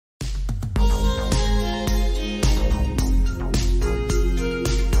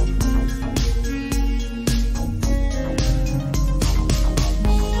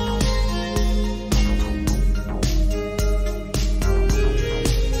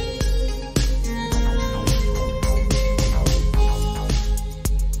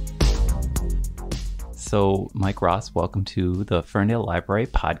So, Mike Ross, welcome to the Ferndale Library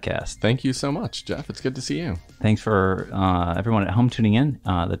podcast. Thank you so much, Jeff. It's good to see you. Thanks for everyone at home tuning in.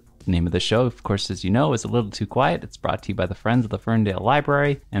 The name of the show, of course, as you know, is A Little Too Quiet. It's brought to you by the Friends of the Ferndale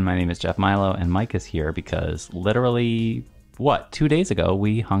Library. And my name is Jeff Milo, and Mike is here because literally, 2 days ago,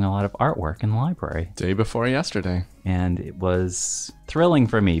 we hung a lot of artwork in the library. Day before yesterday. And it was thrilling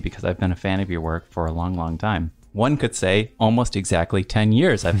for me because I've been a fan of your work for a long, long time. One could say almost exactly 10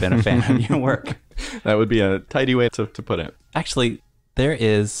 years I've been a fan of your work. That would be a tidy way to put it. Actually, there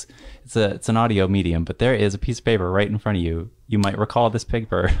is, it's an audio medium, but there is a piece of paper right in front of you. You might recall this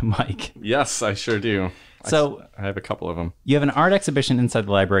paper, Mike. Yes, I sure do. So I have a couple of them. You have an art exhibition inside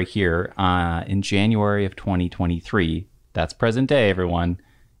the library here in January of 2023. That's present day, everyone.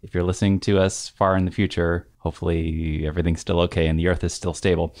 If you're listening to us far in the future, hopefully everything's still okay and the earth is still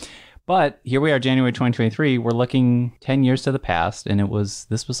stable. But here we are, January 2023. We're looking 10 years to the past, and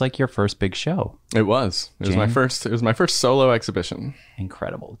this was like your first big show. It was. It was my first solo exhibition.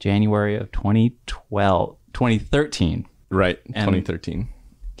 Incredible. January of 2013. Right, 2013.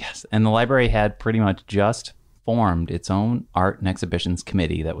 Yes, and the library had pretty much just formed its own art and exhibitions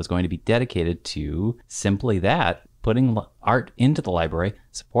committee that was going to be dedicated to simply that, putting art into the library,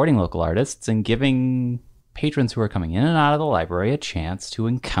 supporting local artists, and giving patrons who are coming in and out of the library a chance to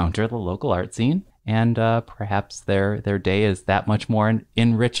encounter the local art scene. And perhaps their day is that much more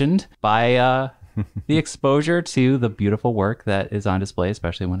enriched by the exposure to the beautiful work that is on display,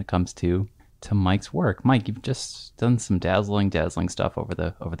 especially when it comes to Mike's work. Mike, you've just done some dazzling stuff over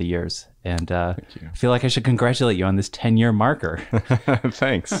the years, and I feel like I should congratulate you on this 10-year marker.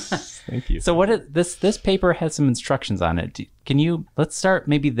 Thanks. Thank you. So this paper has some instructions on it. Let's start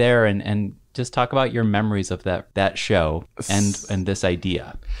maybe there and just talk about your memories of that show and this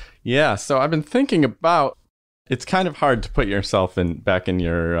idea. Yeah, so I've been thinking about, it's kind of hard to put yourself back in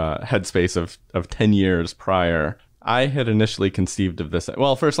your headspace of 10 years prior. I had initially conceived of this.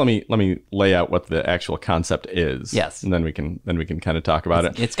 Well, first let me lay out what the actual concept is. Yes. And then we can kind of talk about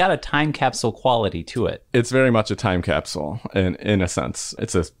it. It's got a time capsule quality to it. It's very much a time capsule in a sense.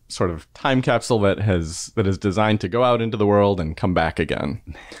 It's a sort of time capsule that is designed to go out into the world and come back again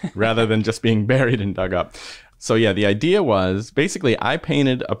rather than just being buried and dug up. So yeah, the idea was basically I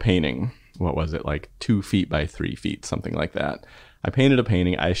painted a painting. What was it? Like 2 feet by 3 feet, something like that. I painted a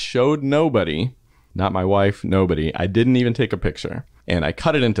painting. I showed nobody. Not my wife, nobody. I didn't even take a picture. And I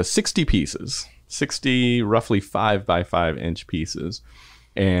cut it into 60 pieces, 60 roughly 5 by 5 inch pieces.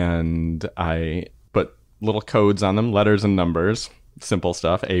 And I put little codes on them, letters and numbers, simple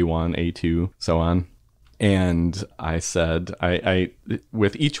stuff, A1, A2, so on. And I said, I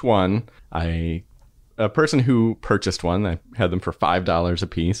with each one, a person who purchased one, I had them for $5 a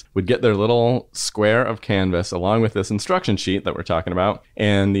piece, would get their little square of canvas along with this instruction sheet that we're talking about.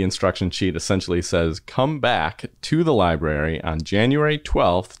 And the instruction sheet essentially says, come back to the library on January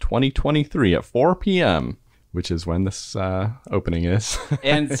 12th, 2023 at 4 p.m., which is when this opening is.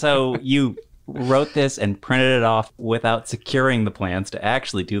 And so you wrote this and printed it off without securing the plans to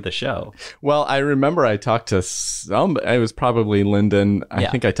actually do the show. Well, I remember I talked to it was probably Lyndon. I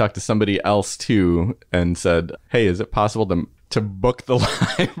think I talked to somebody else too and said, hey, is it possible to book the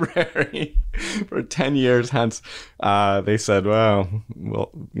library for 10 years hence? They said, well,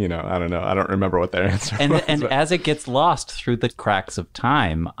 I don't know. I don't remember what their answer was. And as it gets lost through the cracks of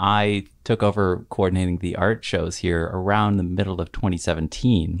time, I took over coordinating the art shows here around the middle of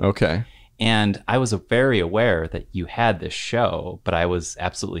 2017. Okay. And I was very aware that you had this show, but I was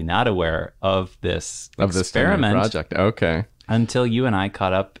absolutely not aware of this experiment project. Okay. Until you and I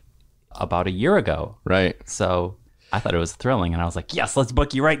caught up about a year ago. Right. So I thought it was thrilling, and I was like, yes, let's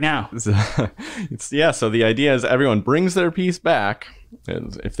book you right now. So the idea is everyone brings their piece back,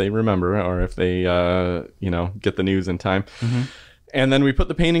 if they remember or if they, get the news in time. Mm-hmm. And then we put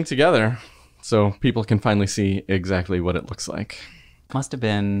the painting together so people can finally see exactly what it looks like. Must have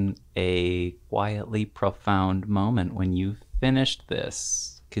been a quietly profound moment when you finished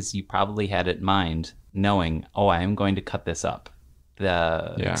this, because you probably had it in mind knowing, I am going to cut this up.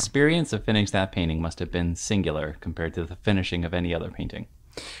 The experience of finishing that painting must have been singular compared to the finishing of any other painting.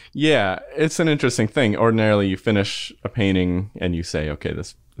 Yeah, it's an interesting thing. Ordinarily, you finish a painting and you say, okay,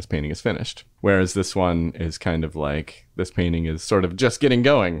 this painting is finished. Whereas this one is kind of like, this painting is sort of just getting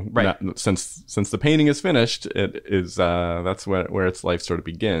going. Right. Since the painting is finished, it is that's where its life sort of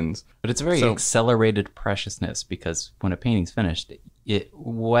begins. But it's a very accelerated preciousness, because when a painting's finished,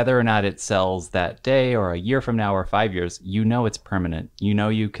 whether or not it sells that day or a year from now or 5 years, it's permanent.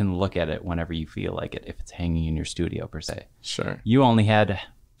 You can look at it whenever you feel like it, if it's hanging in your studio per se. Sure. You only had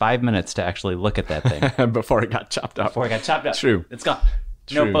 5 minutes to actually look at that thing. Before it got chopped up. True. It's gone.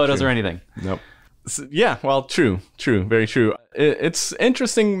 No photos or anything. Nope. Yeah, well, true, very true. It's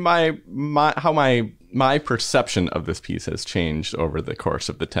interesting how my perception of this piece has changed over the course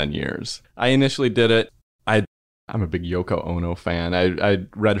of the 10 years. I initially did it. I'm a big Yoko Ono fan. I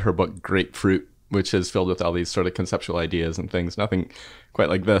read her book Grapefruit, which is filled with all these sort of conceptual ideas and things. Nothing quite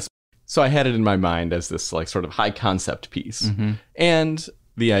like this. So I had it in my mind as this like sort of high concept piece. And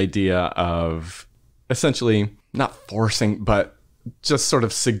the idea of essentially not forcing, but just sort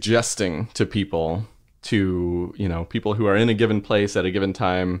of suggesting to people, people who are in a given place at a given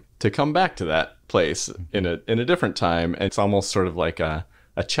time, to come back to that place in a different time. And it's almost sort of like a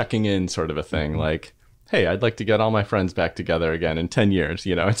checking in sort of a thing. Like, hey, I'd like to get all my friends back together again in 10 years.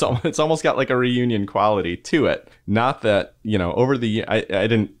 It's almost got like a reunion quality to it. Not that, over the, I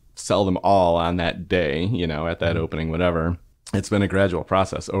didn't sell them all on that day, at that opening, whatever. It's been a gradual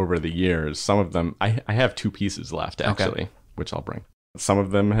process over the years. Some of them, I have 2 pieces left, actually, which I'll bring. Some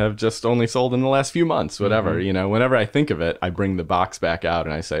of them have just only sold in the last few months, whatever. Whenever I think of it, I bring the box back out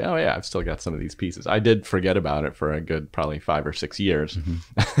and I say, oh, yeah, I've still got some of these pieces. I did forget about it for a good probably 5 or 6 years.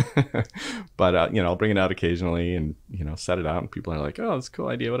 But, I'll bring it out occasionally and, set it out. And people are like, oh, that's a cool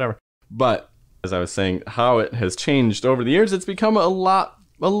idea, whatever. But as I was saying, how it has changed over the years, it's become a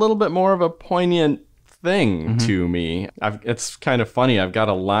little bit more of a poignant thing to me. It's kind of funny. I've got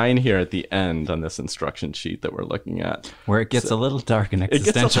a line here at the end on this instruction sheet that we're looking at where it gets a little dark and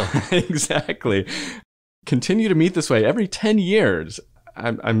existential. Exactly. Continue to meet this way every 10 years.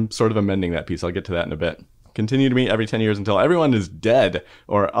 I'm sort of amending that piece. I'll get to that in a bit. Continue to meet every 10 years until everyone is dead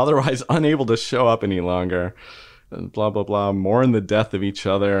or otherwise unable to show up any longer. And blah, blah, blah. Mourn the death of each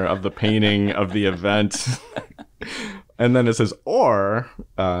other, of the painting, of the event. And then it says, or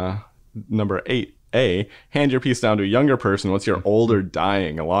number 8. Hand your piece down to a younger person once you're old or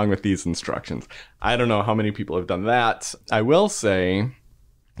dying, along with these instructions. I don't know how many people have done that. I will say,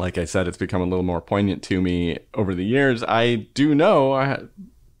 like I said, it's become a little more poignant to me over the years. I do know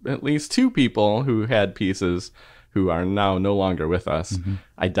at least 2 people who had pieces who are now no longer with us.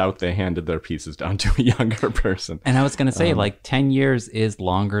 I doubt they handed their pieces down to a younger person. And I was going to say, 10 years is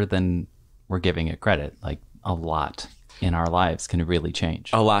longer than we're giving it credit. Like, a lot in our lives can really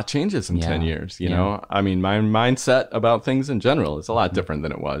change. A lot changes in 10 years, you know? I mean, my mindset about things in general is a lot different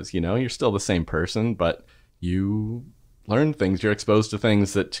than it was, You're still the same person, but you learn things. You're exposed to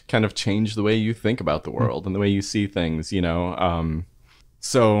things that kind of change the way you think about the world and the way you see things,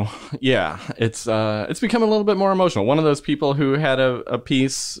 So, yeah, it's become a little bit more emotional. One of those people who had a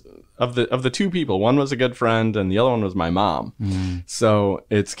piece of the 2 people, one was a good friend and the other one was my mom. So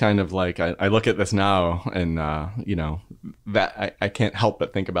it's kind of like I look at this now and that I can't help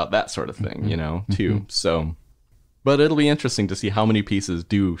but think about that sort of thing, too. So, but it'll be interesting to see how many pieces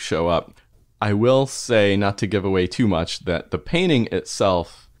do show up. I will say, not to give away too much, that the painting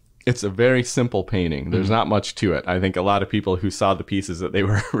itself, it's a very simple painting. There's not much to it. I think a lot of people who saw the pieces that they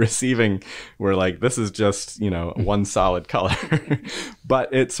were receiving were like, this is just, one solid color.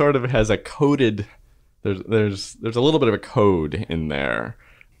 But it sort of has a coded, there's a little bit of a code in there.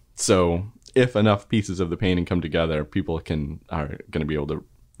 So if enough pieces of the painting come together, people are going to be able to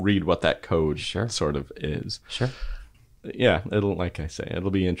read what that code sort of is. Sure. Yeah, like I say,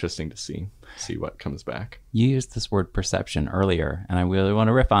 it'll be interesting to see what comes back. You used this word perception earlier, and I really want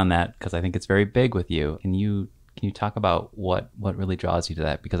to riff on that because I think it's very big with you. Can you talk about what really draws you to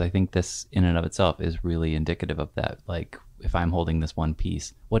that? Because I think this in and of itself is really indicative of that. Like, if I'm holding this one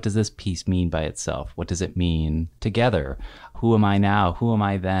piece, what does this piece mean by itself? What does it mean together? Who am I now? Who am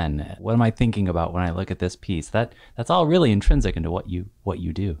I then? What am I thinking about when I look at this piece? That's all really intrinsic into what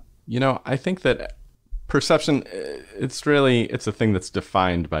you do. I think that perception, it's a thing that's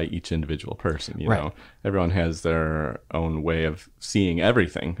defined by each individual person, you know. Everyone has their own way of seeing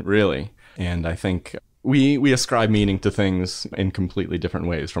everything, really. And I think we ascribe meaning to things in completely different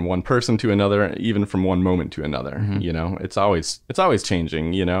ways, from one person to another, even from one moment to another. It's always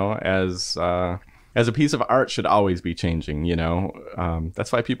changing, as a piece of art should always be changing,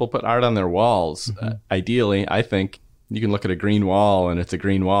 that's why people put art on their walls. Ideally, I think you can look at a green wall and it's a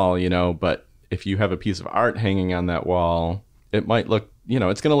green wall, but if you have a piece of art hanging on that wall, it might look,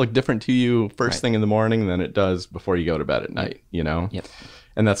 it's going to look different to you first thing in the morning than it does before you go to bed at night, Yep.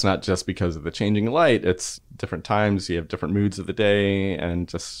 And that's not just because of the changing light. It's different times. You have different moods of the day. And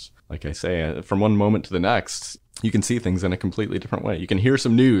just like I say, from one moment to the next, you can see things in a completely different way. You can hear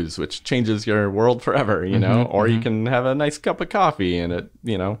some news, which changes your world forever, or you can have a nice cup of coffee and it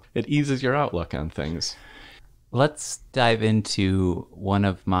eases your outlook on things. Let's dive into one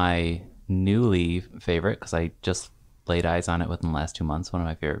of my newly favorite, because I just laid eyes on it within the last 2 months. One of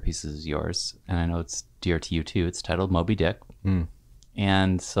my favorite pieces is yours, and I know it's dear to you too. It's titled Moby Dick.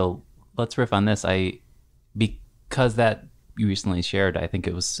 And so let's riff on this. Because that you recently shared, I think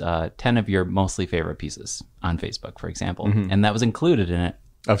it was 10 of your mostly favorite pieces on Facebook, for example, and that was included in it.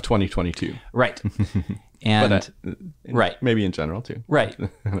 Of 2022. Right. And right. Maybe in general too. Right.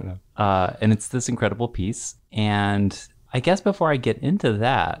 I don't know. And it's this incredible piece. And I guess before I get into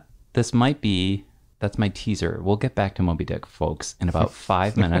that, that's my teaser. We'll get back to Moby Dick, folks, in about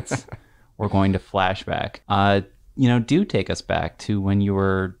 5 minutes. We're going to flashback. Do take us back to when you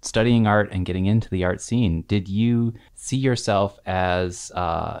were studying art and getting into the art scene. Did you see yourself as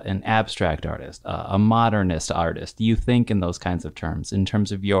an abstract artist, a modernist artist? Do you think in those kinds of terms, in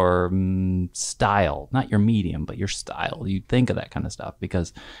terms of your style, not your medium, but your style? You think of that kind of stuff?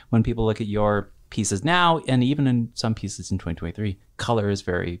 Because when people look at your pieces now, and even in some pieces in 2023, color is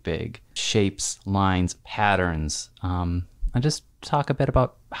very big. Shapes, lines, patterns. And just talk a bit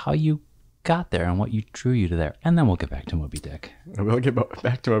about how you got there and what you drew you to there, and then we'll get back to Moby Dick. We'll get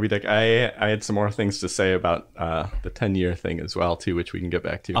back to Moby Dick. I had some more things to say about the 10-year thing as well too, which we can get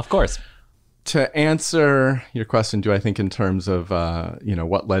back to. Of course. To answer your question, do I think in terms of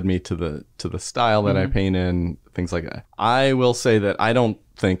what led me to the style that I paint in, things like that? I will say that I don't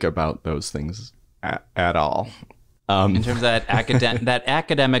think about those things at all. In terms of that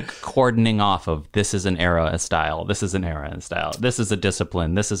academic cordoning off of this is an era, a style, this is an era, a style, this is a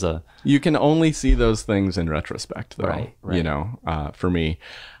discipline, this is a... You can only see those things in retrospect, though. Right. For me,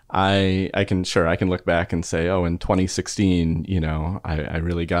 I can look back and say, oh, in 2016, I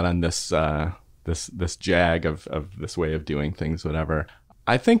really got on this this jag of this way of doing things, whatever.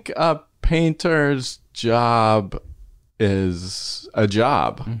 I think a painter's job is a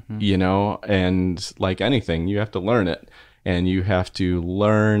job, and like anything, you have to learn it, and you have to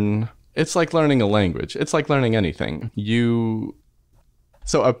learn. It's like learning a language. It's like learning anything.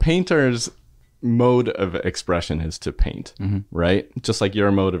 So a painter's mode of expression is to paint, right? Just like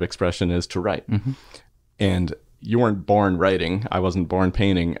your mode of expression is to write. And you weren't born writing. I wasn't born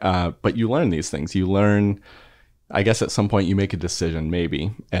painting, but you learn these things. You learn, I guess at some point you make a decision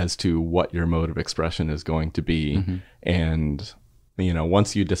maybe as to what your mode of expression is going to be. And,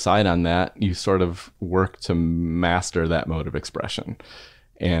 once you decide on that, you sort of work to master that mode of expression.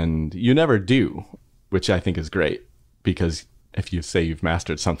 And you never do, which I think is great, because if you say you've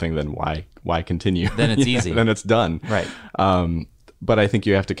mastered something, then why continue? Then it's easy. Then it's done. Right. But I think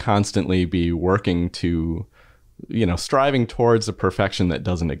you have to constantly be working to, striving towards a perfection that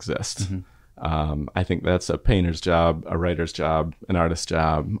doesn't exist. I think that's a painter's job, a writer's job, an artist's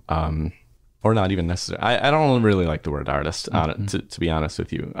job, or not even necessarily. I don't really like the word artist, to be honest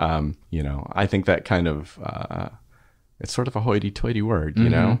with you. I think that kind of, it's sort of a hoity-toity word,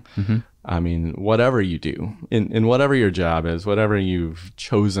 I mean, whatever you do, in whatever your job is, whatever you've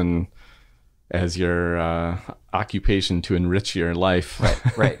chosen as your occupation to enrich your life,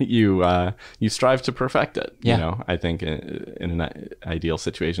 right. you strive to perfect it, I think in an ideal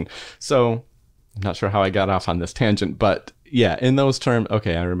situation. So I'm not sure how I got off on this tangent, but yeah, in those terms,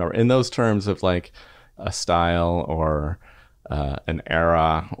 okay, I remember. In those terms of like a style or an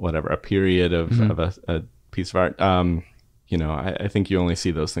era, whatever, a period of a piece of art, I think you only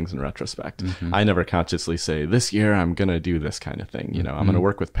see those things in retrospect. I never consciously say, this year I'm going to do this kind of thing. I'm going to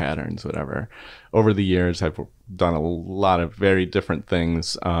work with patterns, whatever. Over the years, I've done a lot of very different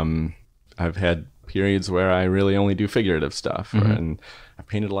things. I've had periods where I really only do figurative stuff, and I've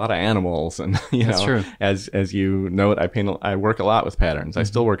painted a lot of animals, and That's true. as you note, I work a lot with patterns. I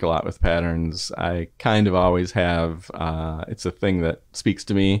still work a lot with patterns. I kind of always have. It's a thing that speaks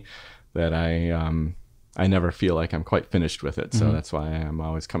to me that I never feel like I'm quite finished with it, so that's why I'm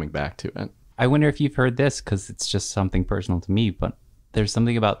always coming back to it. I wonder if you've heard this, because it's just something personal to me, but there's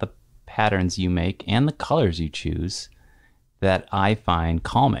something about the patterns you make and the colors you choose that I find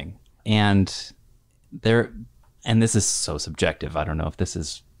calming. And this is so subjective. I don't know if this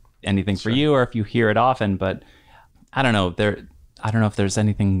is anything for you or if you hear it often, but I don't know. I don't know if there's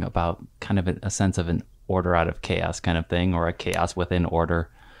anything about kind of a sense of an order out of chaos kind of thing, or a chaos within order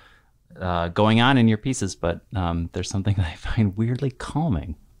going on in your pieces, but there's something that I find weirdly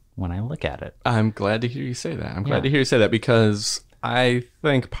calming when I look at it. I'm glad to hear you say that. I'm glad to hear you say that, because I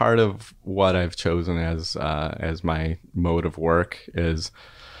think part of what I've chosen as my mode of work is,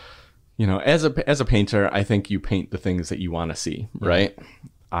 as a painter, I think you paint the things that you want to see, right?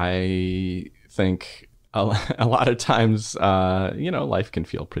 I think a lot of times, life can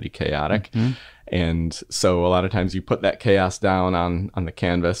feel pretty chaotic. And so a lot of times you put that chaos down on the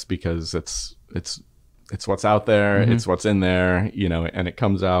canvas because it's what's out there, it's what's in there, and it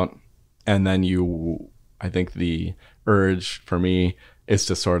comes out. And then I think the urge for me is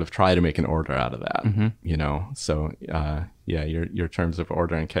to sort of try to make an order out of that, Mm-hmm. you know? So, yeah, your terms of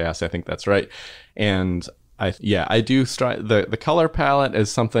order and chaos, I think that's right. And I do strive, the color palette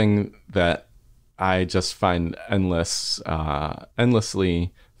is something that I just find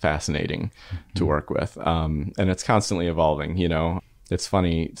endlessly fascinating to work with. And it's constantly evolving, you know? It's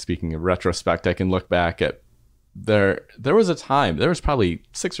funny, speaking of retrospect, I can look back at there was a time, there was probably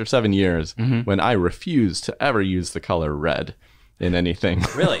 6 or 7 years when I refused to ever use the color red in anything.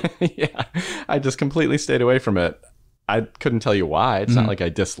 Really? Yeah. I just completely stayed away from it. I couldn't tell you why. It's not like I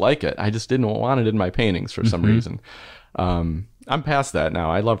dislike it. I just didn't want it in my paintings for some reason. I'm past that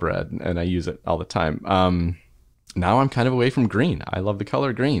now. I love red and I use it all the time. Now I'm kind of away from green. I love the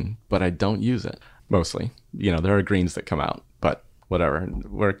color green, but I don't use it mostly. You know, there are greens that come out, but whatever.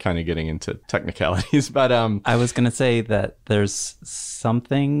 We're kind of getting into technicalities, but I was going to say that there's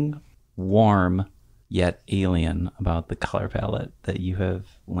something warm yet alien about the color palette that you have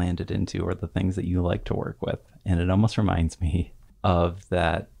landed into, or the things that you like to work with. And it almost reminds me of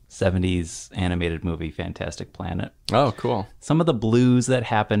that 70s animated movie, Fantastic Planet. Oh, cool. Some of the blues that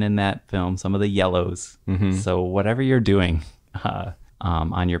happen in that film, some of the yellows. So whatever you're doing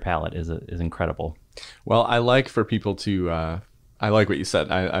on your palette is incredible. Well, I like for people to, I like what you said.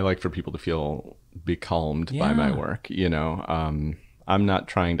 I like for people to be calmed by my work. You know, I'm not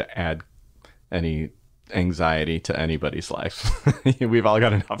trying to add any anxiety to anybody's life. We've all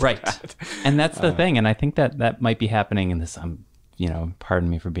got enough Right. of that. And that's the thing. And I think that might be happening in this, you know, pardon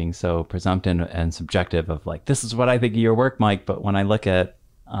me for being so presumptive and subjective of like, this is what I think of your work, Mike. But when I look at,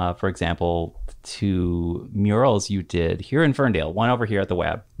 for example, 2 murals you did here in Ferndale, one over here at the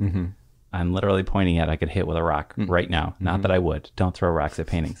Web. I'm literally pointing at, I could hit with a rock right now. Not that I would. Don't throw rocks at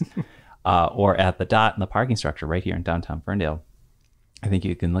paintings. Or at the Dot in the parking structure right here in downtown Ferndale. I think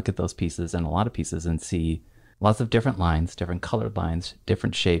you can look at those pieces and a lot of pieces and see lots of different lines, different colored lines,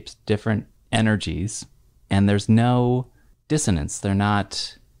 different shapes, different energies. And there's no dissonance. They're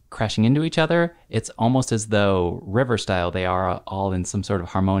not crashing into each other. It's almost as though river style, they are all in some sort of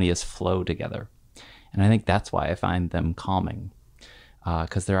harmonious flow together. And I think that's why I find them calming.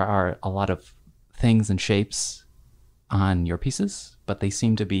 Because there are a lot of things and shapes on your pieces, but they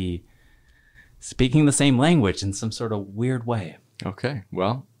seem to be speaking the same language in some sort of weird way. Okay.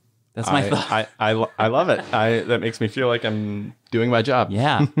 Well, that's my thought. I love it. That makes me feel like I'm doing my job.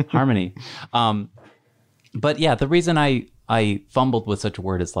 Yeah, harmony. But yeah, the reason I fumbled with such a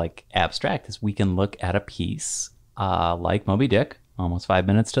word as like abstract is we can look at a piece like Moby Dick, almost 5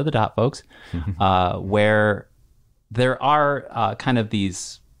 minutes to the dot, folks, where there are kind of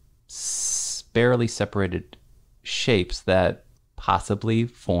these barely separated shapes that possibly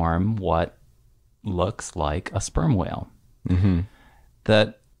form what looks like a sperm whale.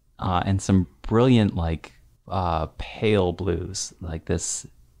 That and some brilliant like pale blues, like this,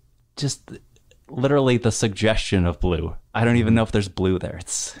 just literally the suggestion of blue. I don't even know if there's blue there.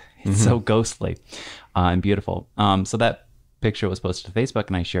 It's so ghostly and beautiful. So that picture was posted to Facebook,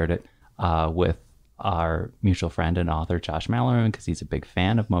 and I shared it with our mutual friend and author Josh Mallory, because he's a big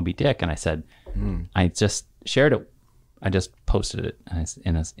fan of Moby Dick. And I said, I just shared it. I just posted it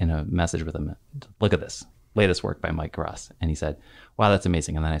in a message with him. Look at this latest work by Mike Ross. And he said, wow, that's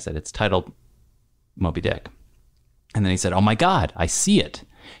amazing. And then I said, it's titled Moby Dick. And then he said, oh my God, I see it.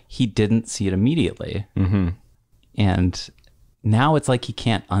 He didn't see it immediately. And now it's like he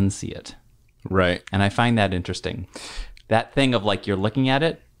can't unsee it. Right. And I find that interesting. That thing of like, you're looking at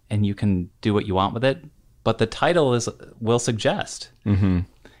it and you can do what you want with it, but the title will suggest. I don't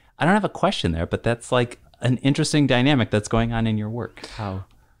have a question there, but that's like an interesting dynamic that's going on in your work. How?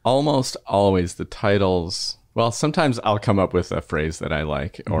 Almost always the titles, well, sometimes I'll come up with a phrase that I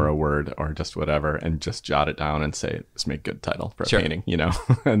like or a word or just whatever and just jot it down and say, let's make a good title for a painting, you know?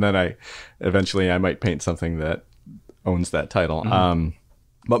 And then eventually I might paint something that owns that title.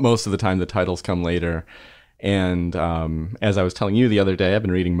 But most of the time the titles come later. And as I was telling you the other day, I've been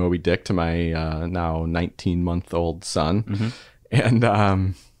reading Moby Dick to my now 19-month-old son. And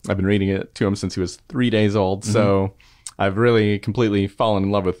I've been reading it to him since he was 3 days old. So I've really completely fallen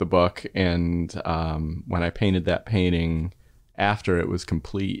in love with the book. And when I painted that painting, after it was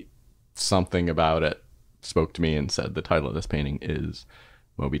complete, something about it spoke to me and said, the title of this painting is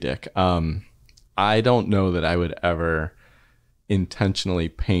Moby Dick. I don't know that I would ever intentionally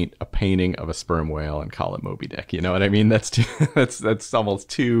paint a painting of a sperm whale and call it Moby Dick. You know what I mean? That's too, that's almost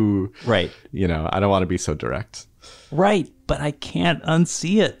too, right. You know, I don't want to be so direct. Right. But I can't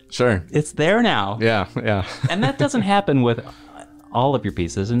unsee it. Sure. It's there now. Yeah. Yeah. And that doesn't happen with all of your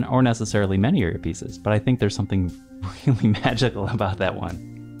pieces or necessarily many of your pieces. But I think there's something really magical about that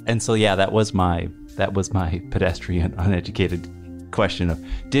one. And so, yeah, that was my pedestrian, uneducated question of,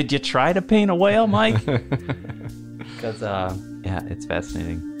 did you try to paint a whale, Mike? Because, yeah, it's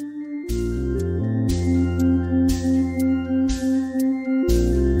fascinating.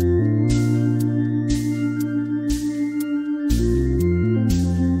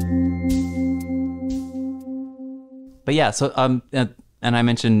 But yeah, so and I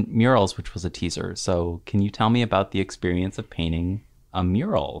mentioned murals, which was a teaser. So can you tell me about the experience of painting a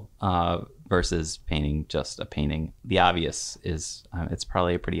mural versus painting just a painting? The obvious is it's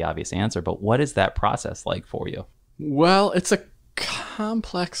probably a pretty obvious answer, but what is that process like for you? Well, it's a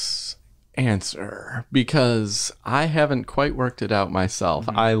complex answer because I haven't quite worked it out myself.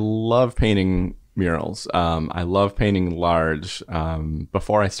 Mm-hmm. I love painting murals. I love painting large.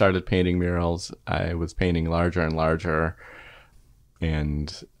 Before I started painting murals, I was painting larger and larger,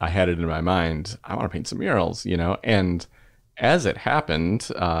 and I had it in my mind, I want to paint some murals, you know. And as it happened,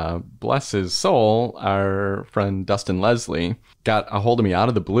 bless his soul, our friend Dustin Leslie got a hold of me out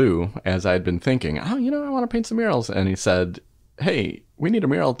of the blue as I'd been thinking, oh, you know, I want to paint some murals. And he said, hey, we need a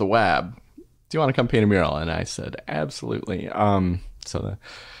mural at the WAB. Do you want to come paint a mural? And I said, absolutely. So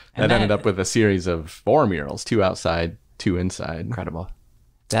that ended up with a series of 4 murals, 2 outside, 2 inside. Incredible.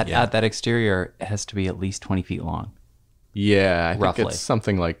 That exterior has to be at least 20 feet long. Yeah, I think it's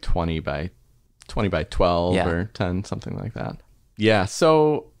something like 20 by 12 or 10, something like that. Yeah,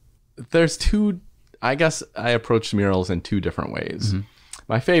 so there's 2, I guess I approach murals in 2 different ways. Mm-hmm.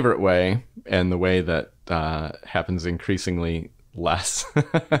 My favorite way, and the way that happens increasingly less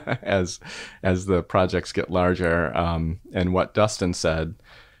as the projects get larger, and what Dustin said,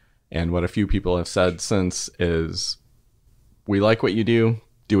 and what a few people have said since, is we like what you do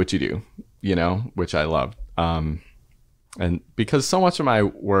what you do, you know, which I love. And because so much of my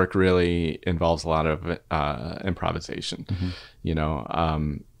work really involves a lot of improvisation, mm-hmm. you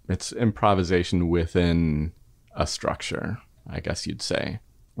know, it's improvisation within a structure, I guess you'd say.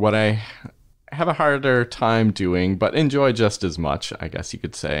 What I have a harder time doing, but enjoy just as much, I guess you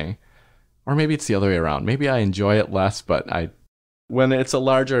could say, or maybe it's the other way around. Maybe I enjoy it less, but when it's a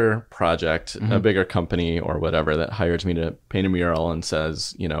larger project, mm-hmm. a bigger company or whatever that hires me to paint a mural and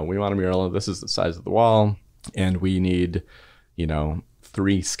says, you know, we want a mural, this is the size of the wall, and we need, you know,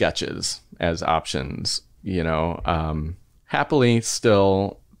 3 sketches as options, you know, happily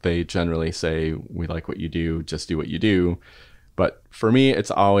still, they generally say, we like what you do, just do what you do. But for me,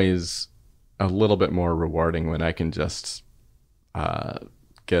 it's always a little bit more rewarding when I can just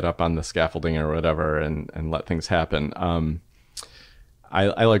get up on the scaffolding or whatever and let things happen.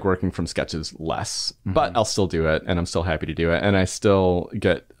 I like working from sketches less, mm-hmm. but I'll still do it, and I'm still happy to do it. And I still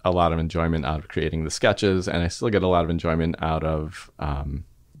get a lot of enjoyment out of creating the sketches, and I still get a lot of enjoyment out of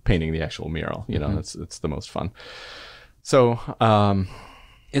painting the actual mural. You know, mm-hmm. it's the most fun. So,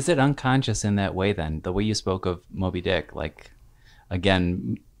 is it unconscious in that way then? The way you spoke of Moby Dick, like,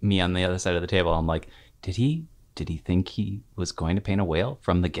 again, me on the other side of the table, I'm like, did he think he was going to paint a whale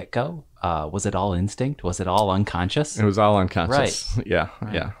from the get-go? Was it all instinct? Was it all unconscious? It was all unconscious. Right. Yeah.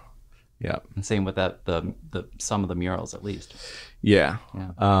 Right. Yeah. And same with that, the some of the murals at least. Yeah.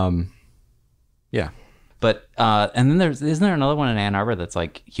 Yeah. But and then isn't there another one in Ann Arbor that's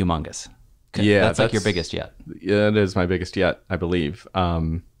like humongous? Yeah, that's like your biggest yet. Yeah, it is my biggest yet, I believe.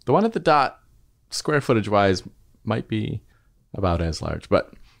 The one at the Dot, square footage wise, might be about as large,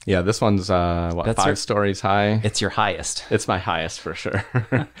 but yeah, this one's 5 stories high. It's your highest. It's my highest for sure.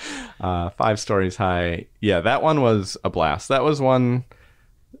 5 stories high. Yeah, that one was a blast. That was one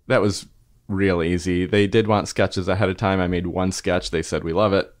that was real easy. They did want sketches ahead of time. I made 1 sketch. They said, we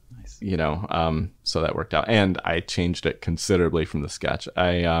love it. Nice. You know, so that worked out. And I changed it considerably from the sketch.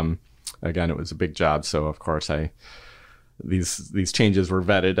 Again, it was a big job. So of course these changes were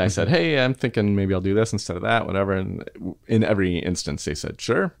vetted. I said, hey, I'm thinking maybe I'll do this instead of that, whatever. And in every instance, they said,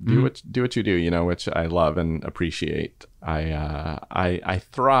 sure, do what you do, you know, which I love and appreciate. I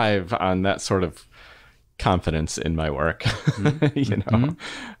thrive on that sort of confidence in my work, you know. Mm-hmm.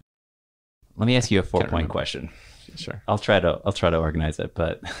 Let me ask you a 4-point question. Sure. I'll try to organize it,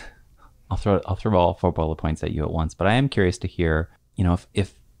 but I'll throw all 4 bullet points at you at once. But I am curious to hear, you know,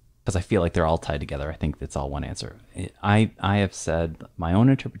 if because I feel like they're all tied together. I think it's all one answer. I have said my own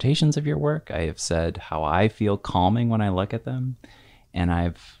interpretations of your work. I have said how I feel calming when I look at them. And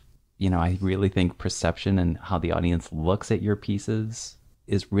I really think perception and how the audience looks at your pieces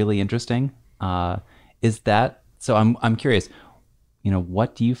is really interesting. Is that, so I'm curious, you know,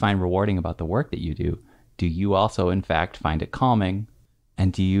 what do you find rewarding about the work that you do? Do you also, in fact, find it calming?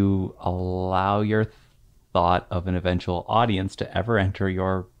 And do you allow your thought of an eventual audience to ever enter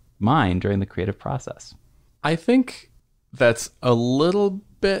your mind during the creative process? I think that's a little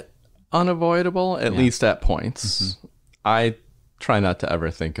bit unavoidable, at least at points. Mm-hmm. I try not to ever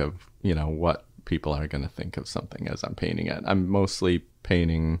think of, what people are going to think of something as I'm painting it. I'm mostly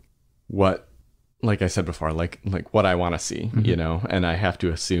painting what, like I said before, like what I want to see, and I have to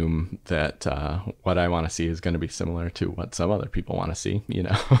assume that what I want to see is going to be similar to what some other people want to see,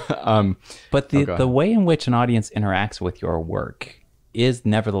 But the way in which an audience interacts with your work is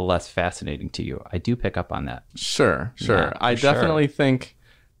nevertheless fascinating to you. I do pick up on that. Sure. Yeah, I definitely think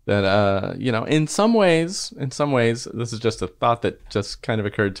that, in some ways, this is just a thought that just kind of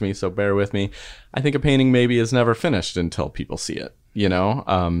occurred to me, so bear with me. I think a painting maybe is never finished until people see it,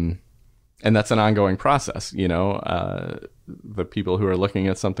 and that's an ongoing process, the people who are looking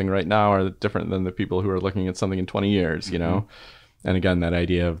at something right now are different than the people who are looking at something in 20 years, and again, that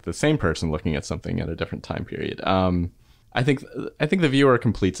idea of the same person looking at something at a different time period. I think the viewer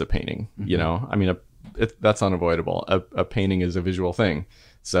completes a painting, I mean, that's unavoidable. A painting is a visual thing.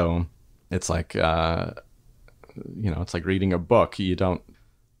 So it's like, it's like reading a book.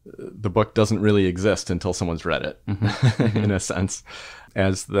 The book doesn't really exist until someone's read it, in a sense.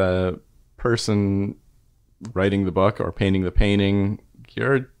 As the person writing the book or painting the painting,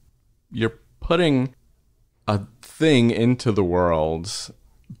 you're putting a thing into the world,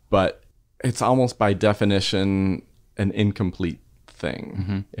 but it's almost by definition an incomplete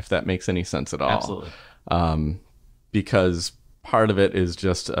thing, if that makes any sense at all. Absolutely. Because part of it is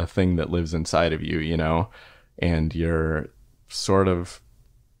just a thing that lives inside of you, and you're sort of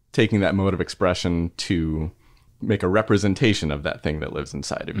taking that mode of expression to make a representation of that thing that lives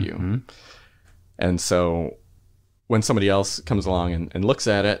inside of you. And so when somebody else comes along and looks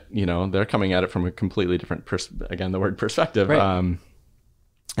at it, they're coming at it from a completely different, again, the word perspective. Right.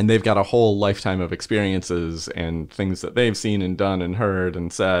 And they've got a whole lifetime of experiences and things that they've seen and done and heard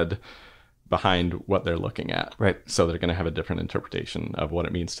and said behind what they're looking at. Right. So they're going to have a different interpretation of what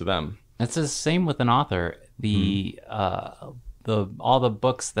it means to them. It's the same with an author. All the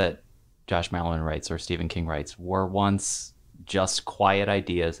books that Josh Malin writes or Stephen King writes were once just quiet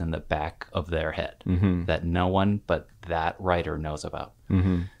ideas in the back of their head that no one but that writer knows about.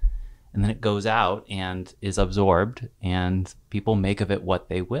 And then it goes out and is absorbed, and people make of it what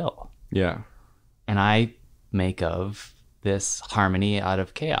they will. Yeah. And I make of this harmony out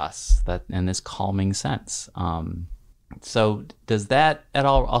of chaos and this calming sense. So does that at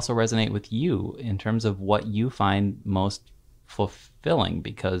all also resonate with you in terms of what you find most fulfilling?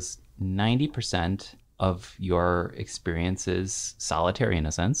 Because 90% of your experience is solitary in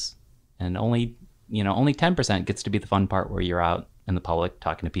a sense, and only 10% gets to be the fun part where you're out in the public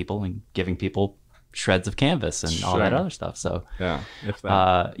talking to people and giving people shreds of canvas and all that other stuff. So yeah, if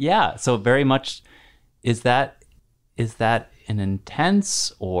that. So very much, is that an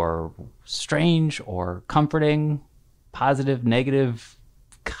intense or strange or comforting, positive, negative,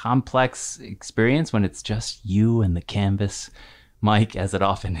 complex experience when it's just you and the canvas, Mike, as it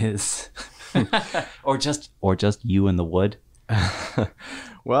often is, or just you and the wood?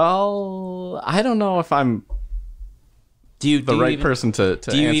 Well, I don't know if I'm the right person to answer that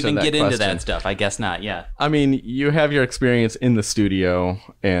question. Do you even get into that stuff? I guess not. Yeah. I mean, you have your experience in the studio,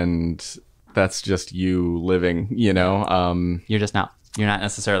 and that's just you living. You're not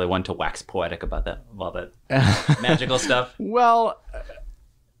necessarily one to wax poetic about that, all that magical stuff. Well,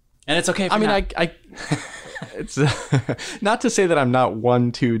 and it's okay. I it's not to say that I'm not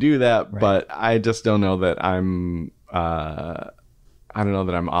one to do that, but I just don't know that I'm. I don't know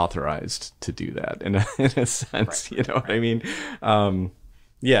that I'm authorized to do that in a sense. Right. You know what I mean?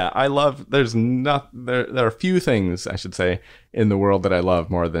 Yeah, I love. There are few things, I should say, in the world that I love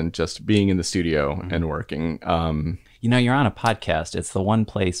more than just being in the studio and working. You're on a podcast. It's the one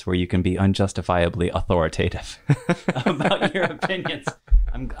place where you can be unjustifiably authoritative about your opinions.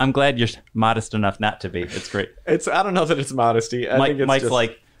 I'm glad you're modest enough not to be. It's great. I don't know that it's modesty. I think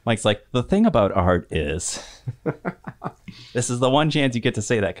it's Mike's like, the thing about art is, this is the one chance you get to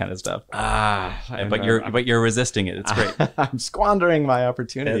say that kind of stuff. But you're resisting it. It's great. I'm squandering my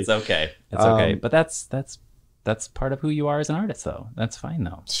opportunity. It's okay. It's okay. But that's part of who you are as an artist, though. That's fine,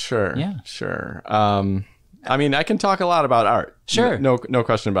 though. Sure. Yeah. Sure. I mean, I can talk a lot about art. Sure. No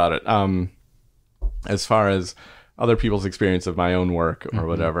question about it. As far as other people's experience of my own work or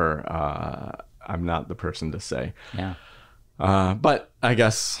whatever, I'm not the person to say. Yeah. But I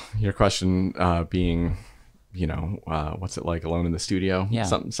guess your question being, what's it like alone in the studio? Yeah.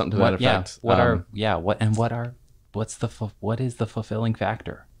 Something to that effect. What is the fulfilling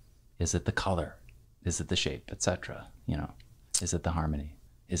factor? Is it the color? Is it the shape, etc.? Is it the harmony?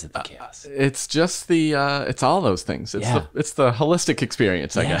 Is it the chaos? It's just it's all those things. It's the holistic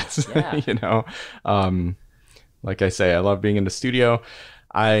experience, I guess. Yeah. Like I say, I love being in the studio.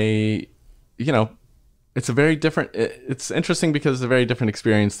 it's a very different, it's interesting because it's a very different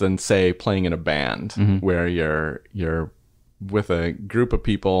experience than, say, playing in a band, where you're with a group of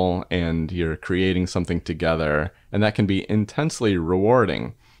people and you're creating something together, and that can be intensely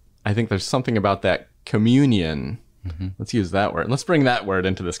rewarding. I think there's something about that communion. Let's use that word. Let's bring that word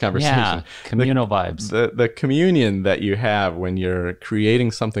into this conversation. Yeah, communal vibes. The communion that you have when you're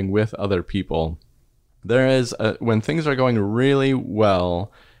creating something with other people. There is when things are going really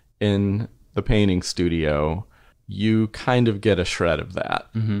well in the painting studio, you kind of get a shred of that,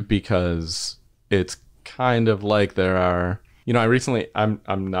 because it's kind of like there are,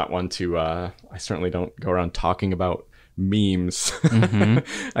 I'm not one to, I certainly don't go around talking about memes.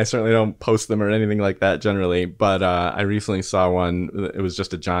 I certainly don't post them or anything like that generally, but I recently saw one. It was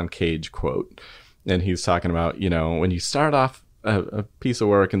just a John Cage quote, and he's talking about, when you start off a piece of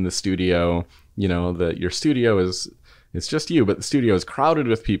work in the studio, your studio it's just you, but the studio is crowded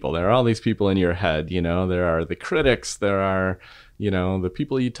with people. There are all these people in your head. There are the critics, there are the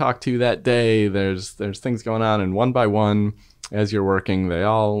people you talk to that day. There's things going on, and one by one, as you're working, they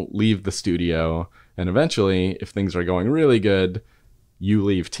all leave the studio. And eventually, if things are going really good, you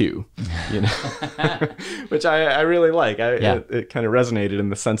leave too, which I really like. It kind of resonated in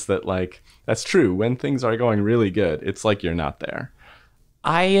the sense that, like, that's true. When things are going really good, it's like you're not there.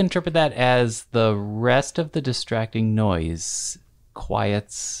 I interpret that as the rest of the distracting noise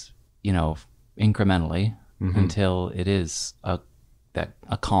quiets, incrementally until it is a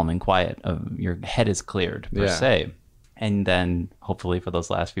calming quiet. Your head is cleared, per se. And then hopefully for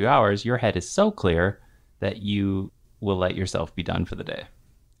those last few hours, your head is so clear that you will let yourself be done for the day.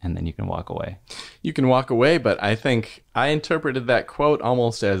 And then you can walk away. You can walk away, but I think I interpreted that quote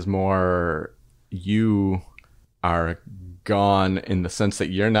almost as more you are gone in the sense that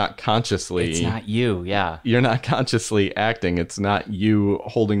you're not consciously... It's not you, yeah. You're not consciously acting. It's not you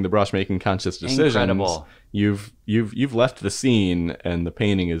holding the brush making conscious decisions. Incredible. You've left the scene and the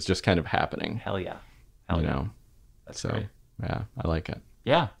painting is just kind of happening. Hell yeah. Hell yeah. That's great. Yeah, I like it.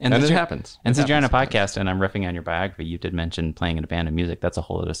 Yeah. And it happens. And since you're on a podcast and I'm riffing on your biography, you did mention playing in a band and music. That's a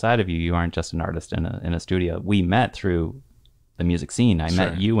whole other side of you. You aren't just an artist in a studio. We met through the music scene. I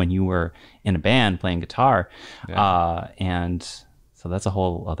met you when you were in a band playing guitar. Yeah. And so that's a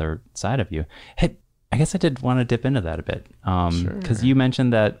whole other side of you. Hey, I guess I did want to dip into that a bit. Because you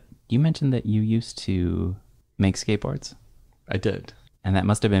mentioned that you used to make skateboards. I did. And that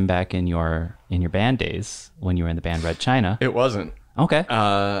must have been back in your band days when you were in the band Red China. It wasn't. Okay.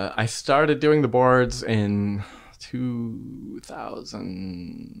 I started doing the boards in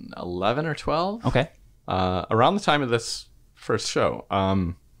 2011 or 12. Okay. Around the time of this first show.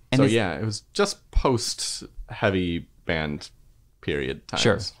 It was just post heavy band period times.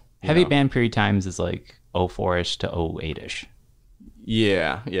 Sure. Heavy band period times is like 04-ish to 08-ish.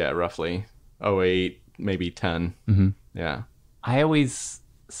 Yeah, roughly. 08, maybe 10. Yeah. I always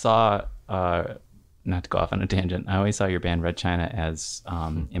saw, not to go off on a tangent, I always saw your band Red China as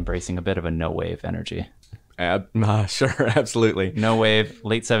embracing a bit of a no-wave energy. Sure, absolutely. No wave,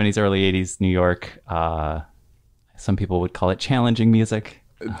 late 70s, early 80s, New York. Some people would call it challenging music.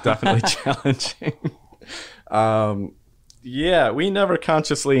 Definitely challenging. We never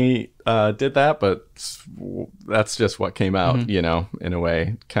consciously did that, but that's just what came out, in a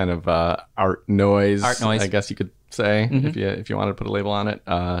way. Kind of art noise, I guess you could say, if you wanted to put a label on it.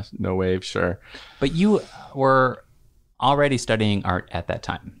 No wave, sure. But you were already studying art at that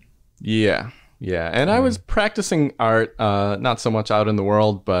time. Yeah. And I was practicing art, not so much out in the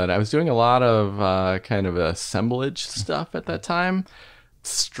world, but I was doing a lot of kind of assemblage stuff at that time.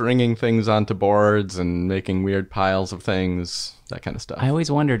 Stringing things onto boards and making weird piles of things, that kind of stuff. I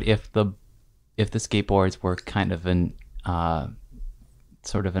always wondered if the skateboards were kind of an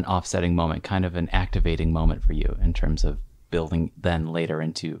sort of an offsetting moment, kind of an activating moment for you in terms of building then later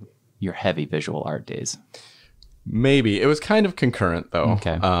into your heavy visual art days. Maybe. It was kind of concurrent though.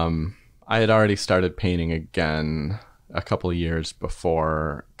 Okay. I had already started painting again a couple of years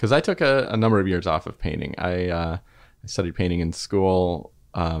before, because I took a number of years off of painting. I studied painting in school,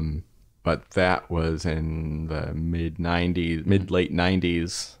 but that was in the late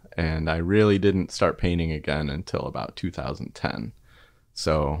 90s, and I really didn't start painting again until about 2010.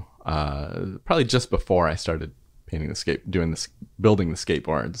 So probably just before I started painting building the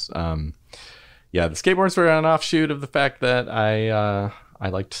skateboards. The skateboards were an offshoot of the fact that I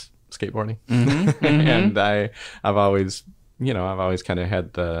liked skateboarding, and I've always kind of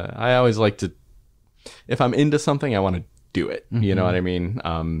had I always like to, if I'm into something, I want to do it. You know what I mean?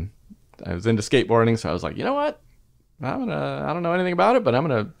 I was into skateboarding, so I was like, you know what? I don't know anything about it, but I'm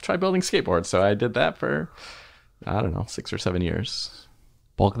gonna try building skateboards. So I did that for, I don't know, 6 or 7 years.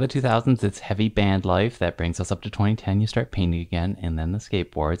 bulk of the 2000s, it's heavy band life. That brings us up to 2010. You start painting again, and then the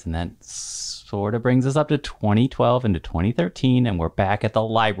skateboards, and that sort of brings us up to 2012 into 2013, and we're back at the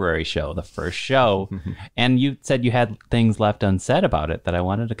library show, the first show. And you said you had things left unsaid about it that I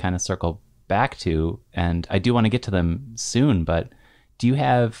wanted to kind of circle back to, and I do want to get to them soon, but do you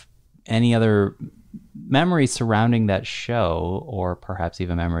have any other memories surrounding that show, or perhaps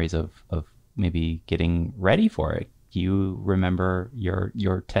even memories of maybe getting ready for it? You remember your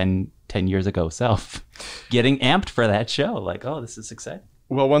 10 years ago self getting amped for that show, like, oh, this is exciting.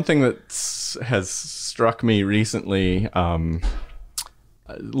 Well, one thing that has struck me recently,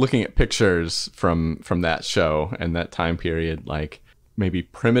 looking at pictures from that show and that time period, like maybe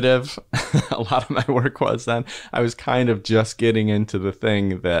primitive, a lot of my work was then. I was kind of just getting into the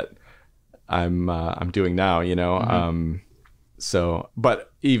thing that I'm doing now, you know. Mm-hmm. So,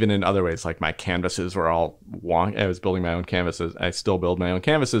 but even in other ways, like my canvases were all wonky. I was building my own canvases. I still build my own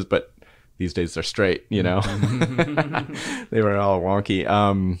canvases, but these days they're straight, you know. They were all wonky.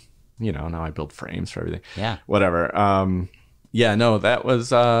 You know, now I build frames for everything. Yeah. Whatever. Yeah, no, that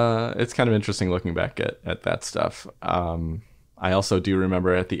was, it's kind of interesting looking back at that stuff. I also do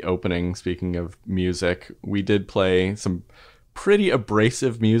remember at the opening, speaking of music, we did play some pretty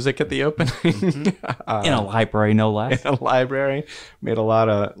abrasive music at the opening. In a library, no less. In a library. Made a lot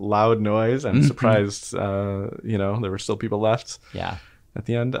of loud noise. I'm surprised, you know, there were still people left. Yeah. At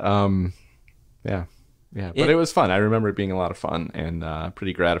the end. Yeah. But it was fun. I remember it being a lot of fun and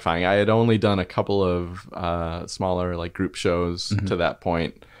pretty gratifying. I had only done a couple of smaller like group shows to that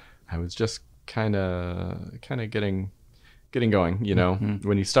point. I was just kind of getting going, you know.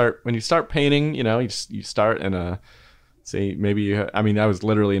 When you start painting, you know, you start in a, say maybe I was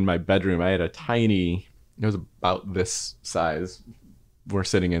literally in my bedroom. I had a tiny, it was about this size. We're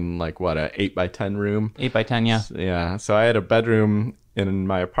sitting in like what, a 8x10 room. 8x10, yeah. Yeah. So I had a bedroom in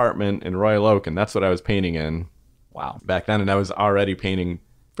my apartment in Royal Oak, and that's what I was painting in. Wow. Back then, and I was already painting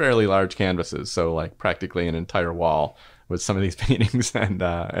fairly large canvases, so like practically an entire wall with some of these paintings, and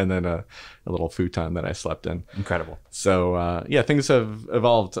then a little futon that I slept in. Incredible. So yeah, things have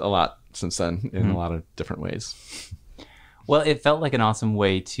evolved a lot since then in a lot of different ways. Well, it felt like an awesome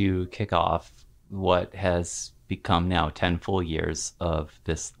way to kick off what has become now 10 full years of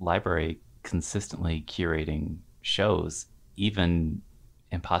this library consistently curating shows, even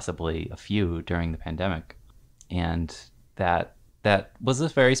and possibly a few during the pandemic. And that was a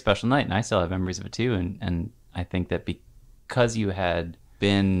very special night, and I still have memories of it too. And I think that because you had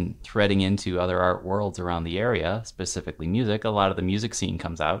been threading into other art worlds around the area, specifically music, a lot of the music scene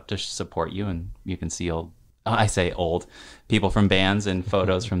comes out to support you, and you can see old people from bands and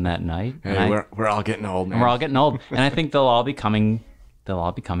photos from that night. Hey, we're all getting old, man. And we're all getting old, and I think they'll all be coming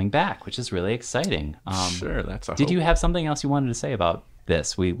back, which is really exciting. Sure, that's a hope. Did you have something else you wanted to say about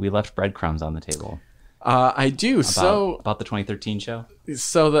this? We left breadcrumbs on the table. I do. About the 2013 show.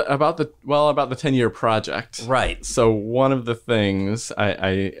 So about the 10-year project. Right. So one of the things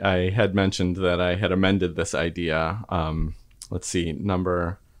I had mentioned that I had amended this idea. Let's see,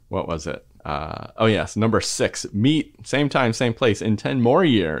 what was it? Number 6, meet same time, same place in 10 more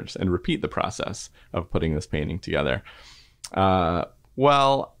years and repeat the process of putting this painting together.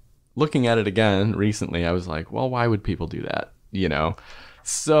 Well, looking at it again recently, I was like, well, why would people do that? You know?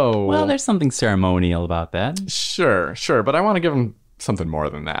 So, well, there's something ceremonial about that. Sure. But I want to give them something more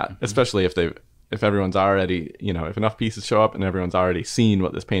than that, especially if everyone's already, you know, if enough pieces show up and everyone's already seen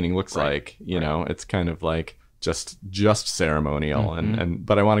what this painting looks like, you know, it's kind of like just ceremonial,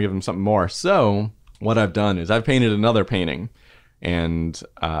 but I want to give them something more. So what I've done is I've painted another painting and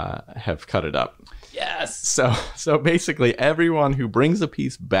have cut it up. Yes. So basically everyone who brings a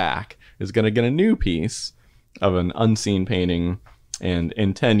piece back is going to get a new piece of an unseen painting. And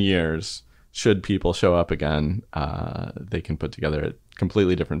in 10 years, should people show up again, they can put together a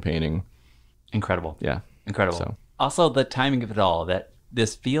completely different painting. Incredible. Yeah. Incredible. So. Also, the timing of it all, that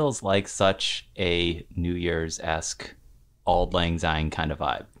this feels like such a New Year's-esque Auld Lang Syne kind of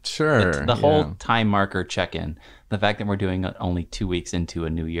vibe. Sure. The whole time marker check-in, the fact that we're doing it only 2 weeks into a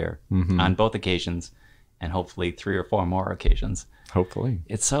new year on both occasions, and hopefully 3 or 4 more occasions. Hopefully.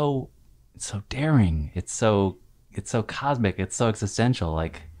 It's so daring. It's so cosmic. It's so existential.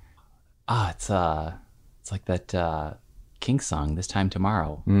 Like, it's like that Kinks song, This Time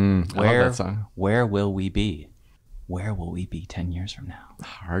Tomorrow. I love that song. Where will we be? Where will we be 10 years from now?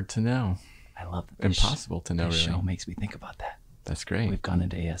 Hard to know. I love that. Impossible to know, this really. show makes me think about that. That's great. We've gone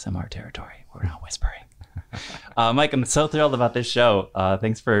into ASMR territory. We're not whispering. Mike, I'm so thrilled about this show.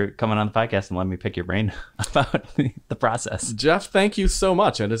 Thanks for coming on the podcast and letting me pick your brain about the process. Jeff, thank you so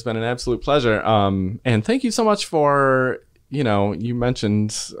much. It has been an absolute pleasure. And thank you so much for you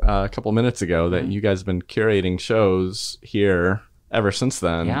mentioned a couple minutes ago that you guys have been curating shows here ever since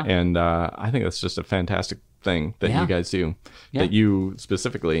then. Yeah. And I think that's just a fantastic thing that you guys do, that you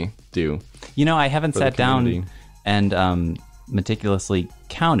specifically do. I haven't sat down community. and meticulously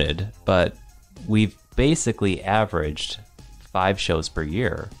counted, but we've basically averaged 5 shows per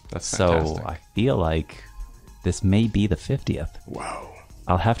year. That's fantastic. So I feel like this may be the 50th. Wow.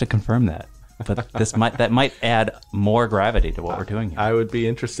 I'll have to confirm that. But that might add more gravity to what we're doing here. I would be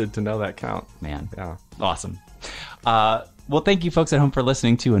interested to know that count. Man. Yeah. Awesome. Well, thank you folks at home for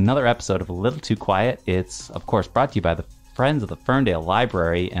listening to another episode of A Little Too Quiet. It's, of course, brought to you by the Friends of the Ferndale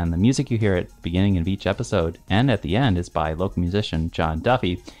Library, and the music you hear at the beginning of each episode and at the end is by local musician John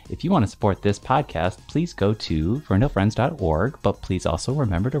Duffy. If you want to support this podcast, please go to ferndalefriends.org, but please also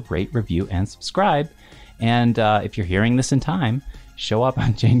remember to rate, review, and subscribe. And if you're hearing this in time, show up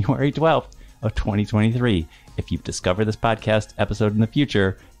on January 12th of 2023. If you've discovered this podcast episode in the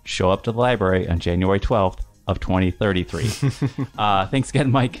future, show up to the library on January 12th of 2033. Thanks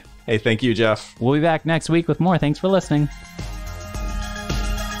again, Mike. Hey, thank you, Jeff. We'll be back next week with more. Thanks for listening.